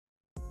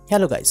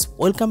Hello guys,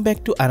 welcome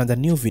back to another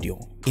new video.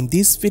 In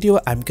this video,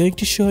 I'm going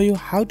to show you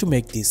how to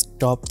make these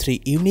top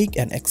 3 unique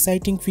and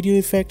exciting video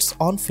effects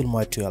on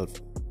Filmora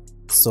 12.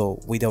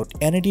 So without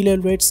any delay,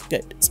 let's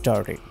get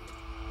started.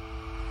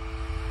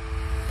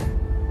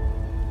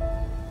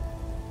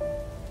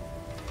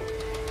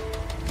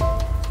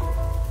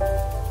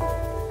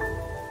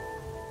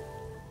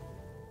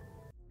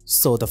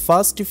 So the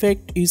first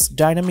effect is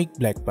dynamic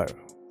black bar.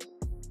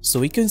 So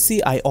we can see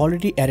I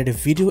already added a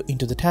video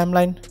into the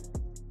timeline.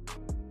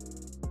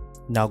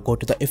 Now go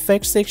to the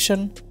effects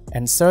section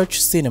and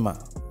search cinema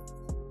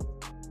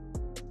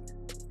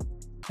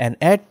and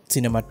add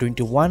cinema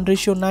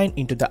 21:9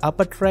 into the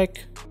upper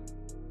track.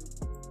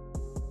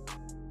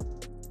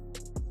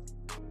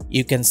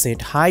 You can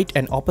set height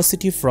and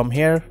opacity from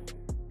here.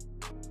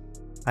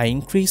 I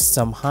increase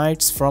some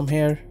heights from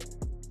here.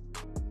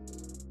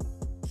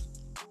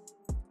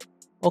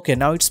 Okay,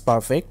 now it's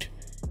perfect.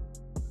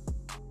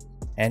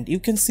 And you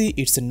can see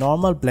it's a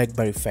normal black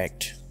bar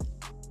effect.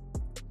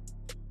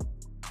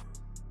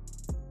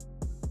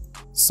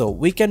 So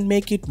we can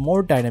make it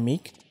more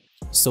dynamic.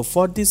 So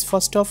for this,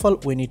 first of all,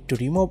 we need to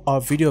remove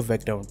our video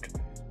background.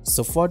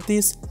 So for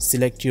this,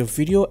 select your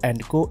video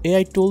and go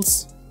AI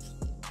tools.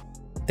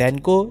 Then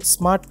go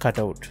smart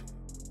cutout.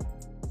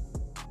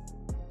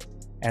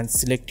 And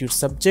select your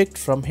subject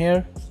from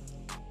here.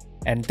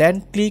 And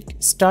then click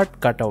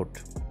start cutout.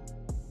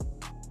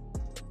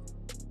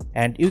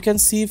 And you can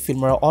see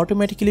Filmora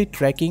automatically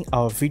tracking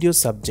our video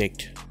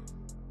subject.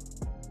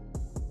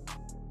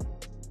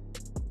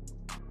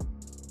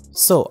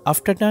 So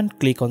after done,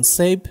 click on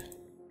save.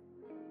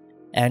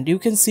 And you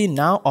can see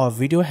now our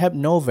video have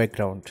no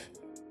background.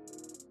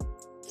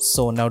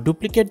 So now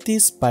duplicate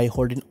this by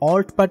holding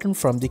Alt button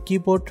from the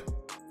keyboard.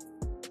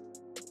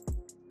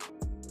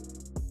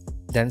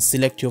 Then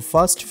select your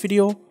first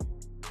video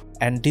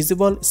and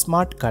disable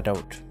smart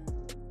cutout.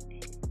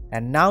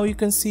 And now you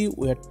can see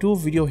we have two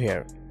videos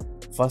here.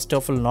 First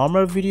of all,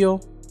 normal video,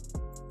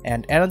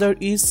 and another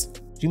is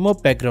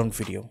remove background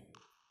video.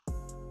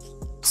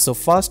 So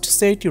first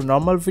set your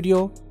normal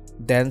video,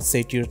 then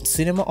set your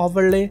cinema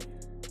overlay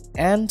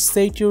and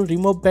set your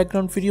remove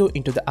background video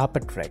into the upper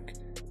track.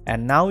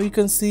 And now you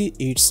can see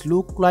it's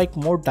look like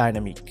more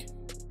dynamic.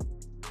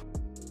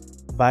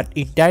 But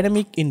it's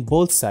dynamic in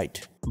both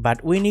sides,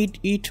 but we need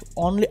it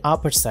only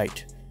upper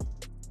side.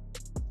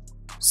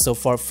 So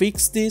for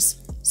fix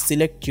this,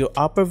 select your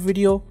upper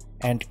video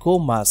and go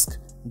mask.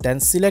 Then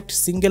select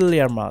single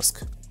layer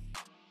mask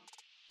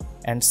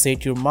and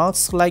set your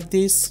mask like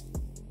this.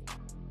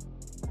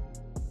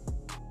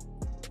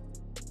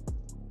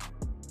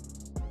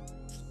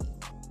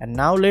 And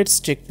now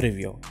let's check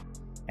preview.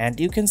 And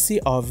you can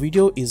see our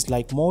video is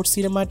like more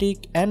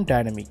cinematic and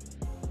dynamic.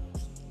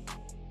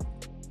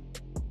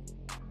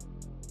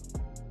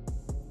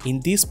 In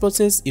this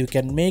process, you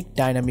can make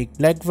dynamic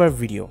black bar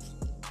video.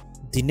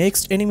 The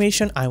next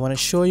animation I want to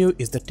show you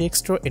is the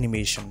texture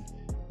animation.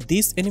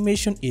 This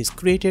animation is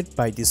created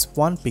by this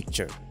one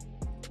picture.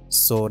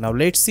 So now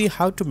let's see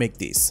how to make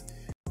this.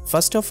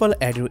 First of all,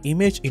 add your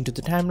image into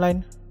the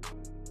timeline.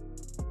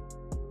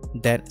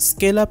 Then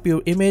scale up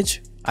your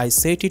image. I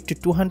set it to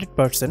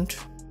 200%.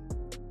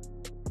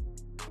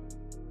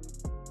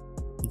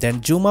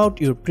 Then zoom out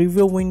your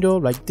preview window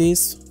like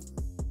this.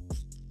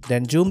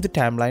 Then zoom the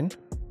timeline.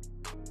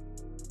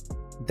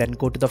 Then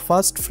go to the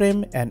first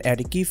frame and add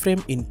a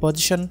keyframe in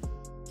position.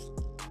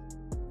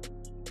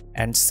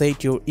 And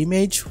set your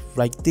image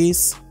like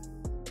this.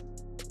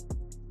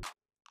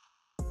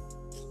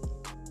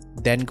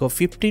 Then go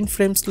 15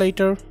 frames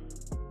later.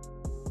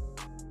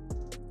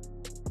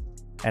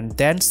 And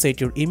then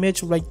set your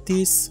image like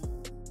this.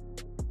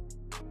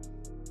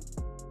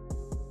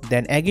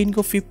 Then again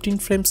go 15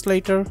 frames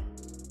later.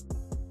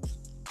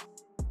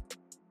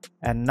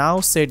 And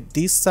now set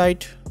this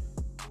side.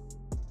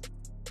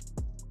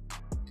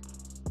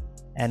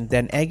 And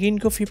then again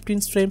go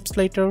 15 frames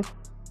later.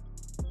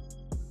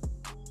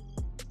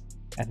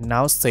 And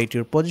now set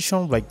your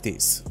position like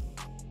this.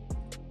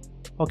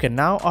 Okay,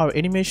 now our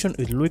animation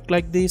will look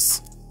like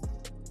this.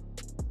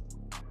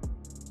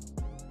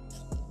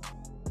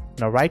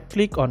 Now right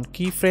click on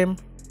keyframe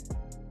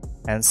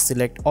and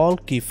select all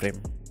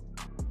keyframe.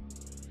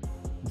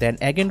 Then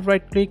again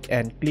right click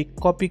and click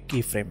copy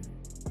keyframe.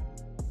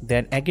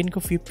 Then again go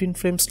 15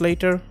 frames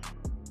later.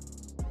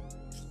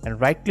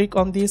 And right click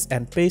on this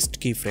and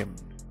paste keyframe.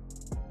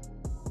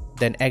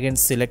 Then again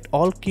select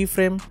all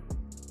keyframe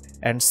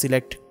and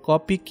select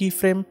copy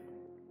keyframe.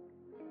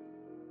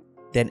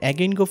 Then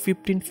again go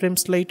 15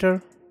 frames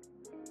later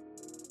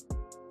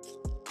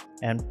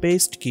and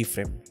paste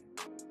keyframe.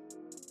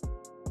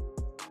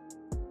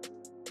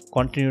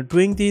 Continue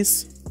doing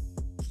this.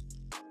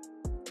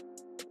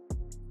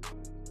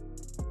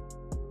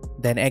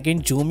 Then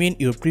again zoom in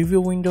your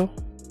preview window.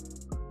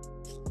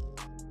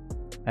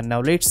 And now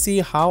let's see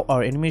how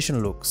our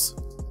animation looks.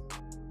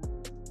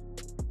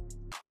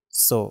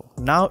 So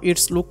now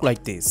it's look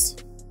like this.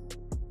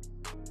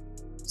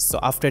 So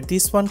after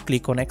this one,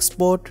 click on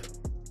export,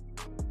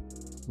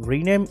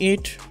 rename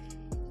it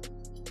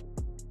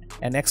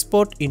and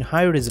export in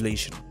high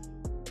resolution.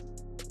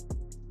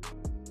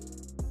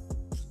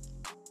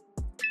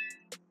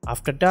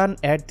 After done,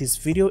 add this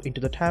video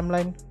into the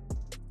timeline.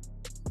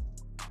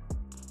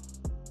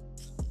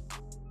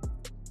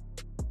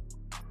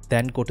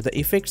 Then go to the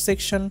effects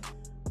section,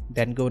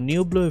 then go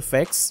new blue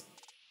effects,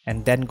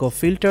 and then go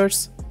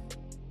filters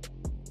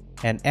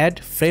and add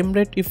frame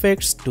rate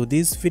effects to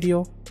this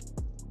video.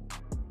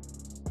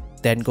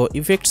 Then go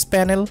effects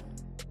panel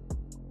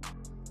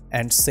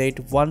and set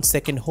 1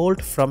 second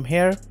hold from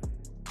here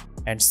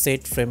and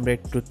set frame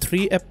rate to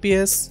 3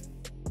 fps.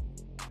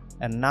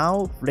 And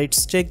now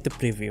let's check the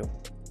preview.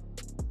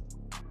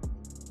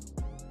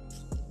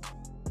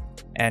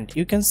 And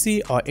you can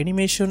see our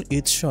animation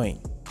is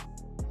showing.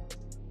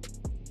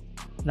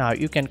 Now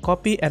you can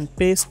copy and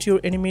paste your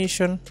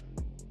animation.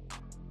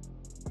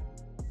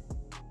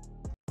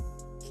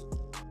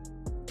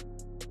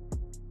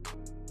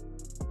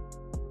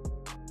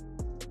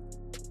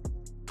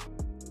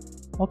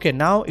 Okay,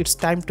 now it's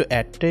time to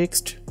add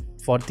text.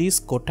 For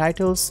this, go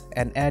titles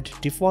and add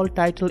default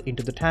title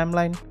into the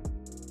timeline.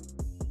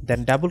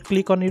 Then double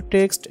click on your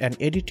text and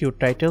edit your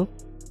title.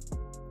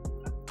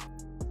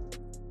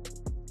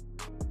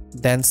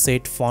 Then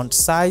set font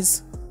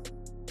size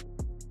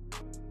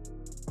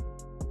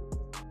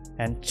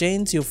and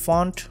change your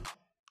font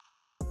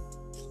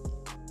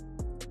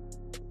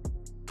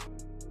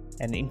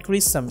and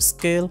increase some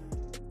scale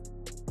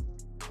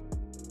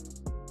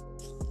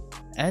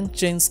and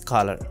change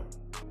color.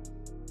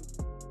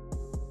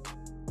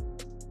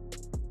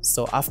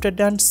 So after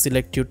done,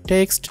 select your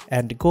text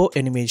and go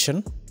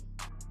animation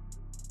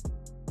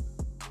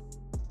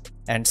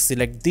and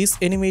select this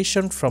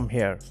animation from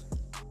here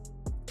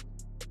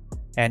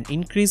and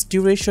increase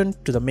duration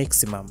to the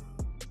maximum.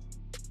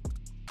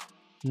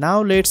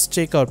 Now let's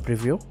check our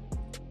preview.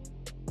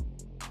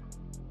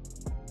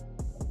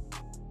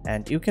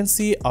 And you can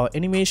see our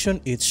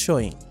animation is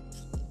showing.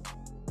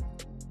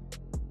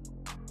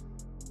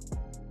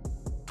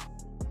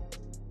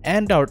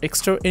 And our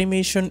texture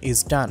animation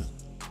is done.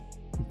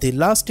 The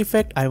last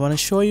effect I want to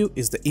show you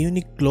is the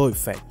unique glow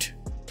effect.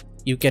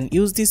 You can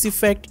use this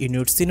effect in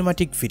your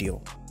cinematic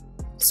video.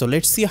 So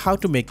let's see how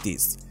to make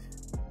this.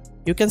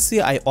 You can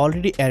see I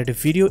already added a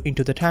video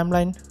into the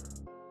timeline.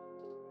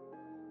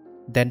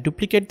 Then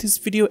duplicate this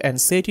video and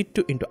set it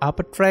into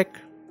upper track.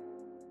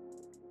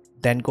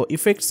 Then go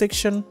effects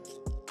section.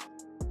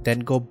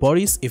 Then go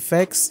Boris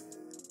effects.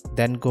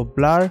 Then go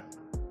blur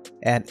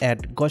and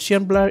add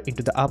Gaussian blur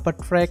into the upper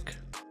track.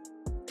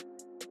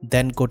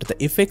 Then go to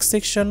the effects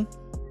section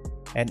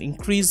and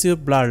increase your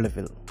blur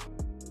level.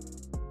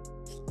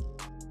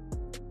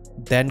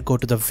 Then go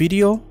to the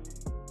video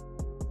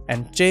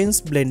and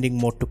change blending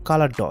mode to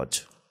color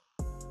dodge.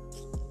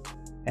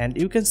 And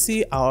you can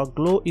see our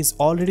glow is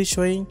already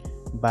showing,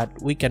 but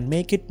we can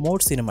make it more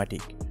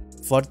cinematic.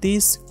 For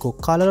this, go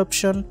color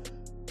option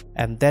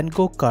and then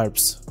go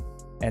curves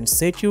and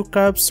set your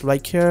curves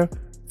like here.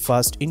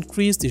 First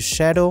increase the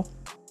shadow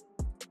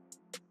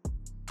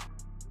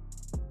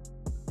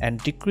and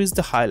decrease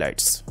the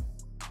highlights.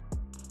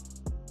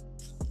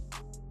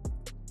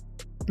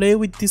 Play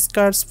with these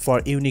curves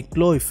for unique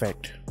glow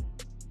effect.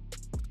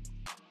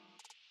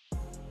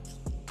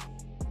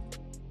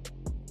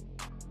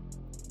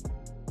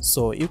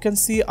 So you can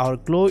see our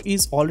glow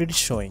is already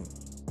showing.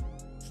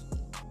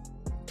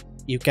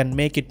 You can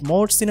make it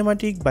more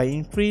cinematic by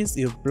increase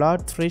your blur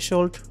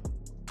threshold.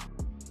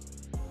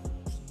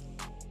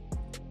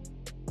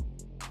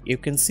 You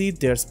can see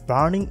there's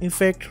burning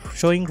effect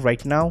showing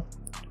right now.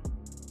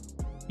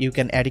 You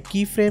can add a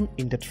keyframe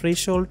in the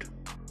threshold.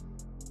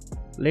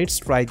 Let's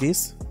try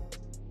this.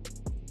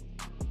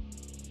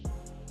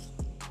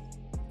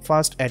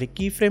 First add a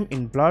keyframe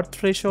in blur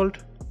threshold,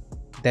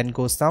 then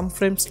go some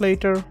frames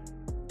later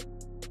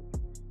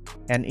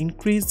and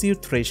increase your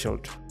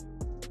threshold.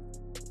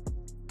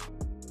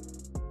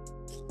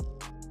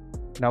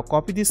 Now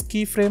copy this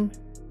keyframe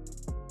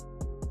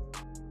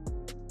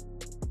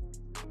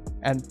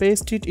and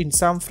paste it in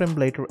some frame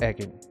later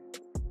again.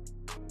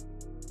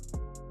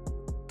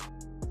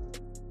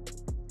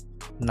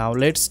 Now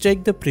let's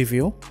check the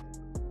preview.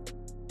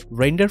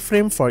 Render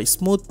frame for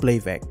smooth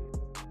playback.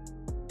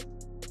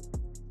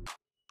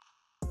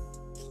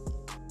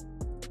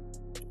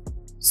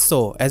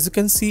 So as you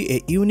can see,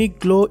 a unique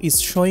glow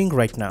is showing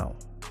right now.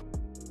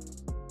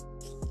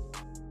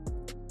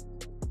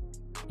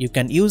 You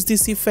can use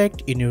this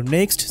effect in your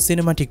next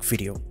cinematic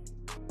video.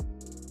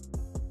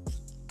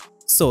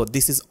 So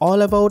this is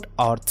all about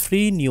our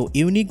 3 new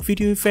unique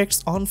video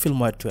effects on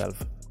Filmora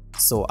 12.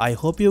 So I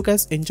hope you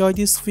guys enjoyed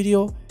this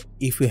video.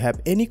 If you have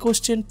any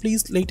question,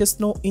 please let us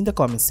know in the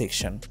comment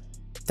section.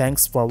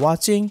 Thanks for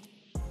watching.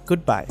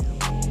 Goodbye.